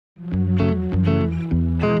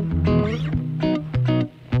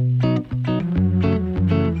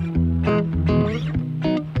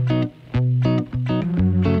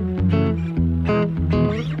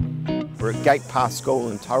Gate Path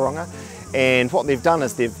School in Tauranga. And what they've done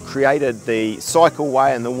is they've created the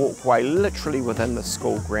cycleway and the walkway literally within the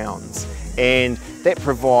school grounds. And that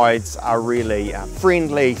provides a really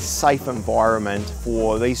friendly, safe environment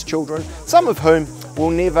for these children, some of whom will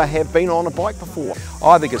never have been on a bike before.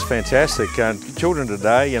 I think it's fantastic. Children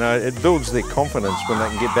today, it builds their confidence when they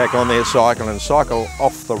can get back on their cycle and cycle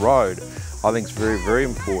off the road. I think it's very, very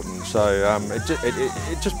important. So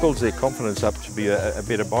it just builds their confidence up to be a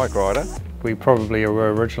better bike rider. We probably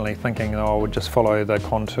were originally thinking, oh, we'd just follow the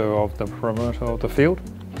contour of the perimeter of the field.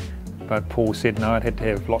 But Paul said no, it had to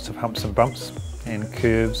have lots of humps and bumps and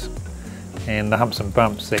curves. And the humps and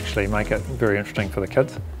bumps actually make it very interesting for the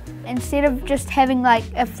kids. Instead of just having like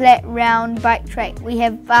a flat round bike track, we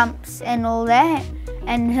have bumps and all that,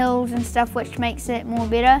 and hills and stuff, which makes it more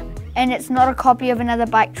better. And it's not a copy of another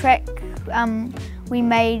bike track. We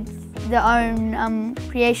made the own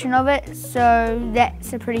creation of it, so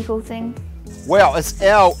that's a pretty cool thing. Well, it's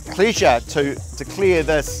our pleasure to declare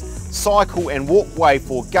this cycle and walkway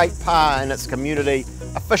for Gate Path and its community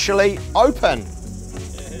officially open.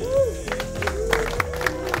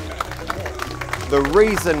 The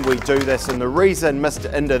reason we do this and the reason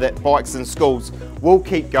Mr. Inda that Bikes in Schools will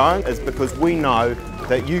keep going is because we know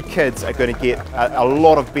that you kids are going to get a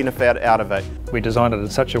lot of benefit out of it. We designed it in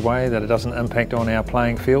such a way that it doesn't impact on our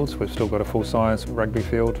playing fields. We've still got a full-size rugby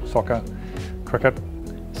field, soccer, cricket,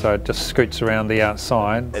 so it just scoots around the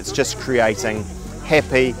outside. It's just creating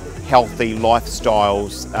happy, healthy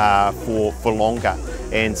lifestyles for longer.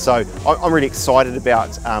 And so I'm really excited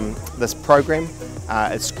about this program.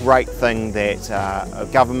 It's a great thing that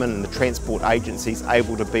government and the transport agencies are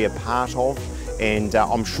able to be a part of, and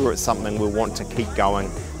I'm sure it's something we'll want to keep going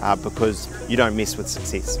because you don't mess with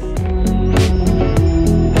success.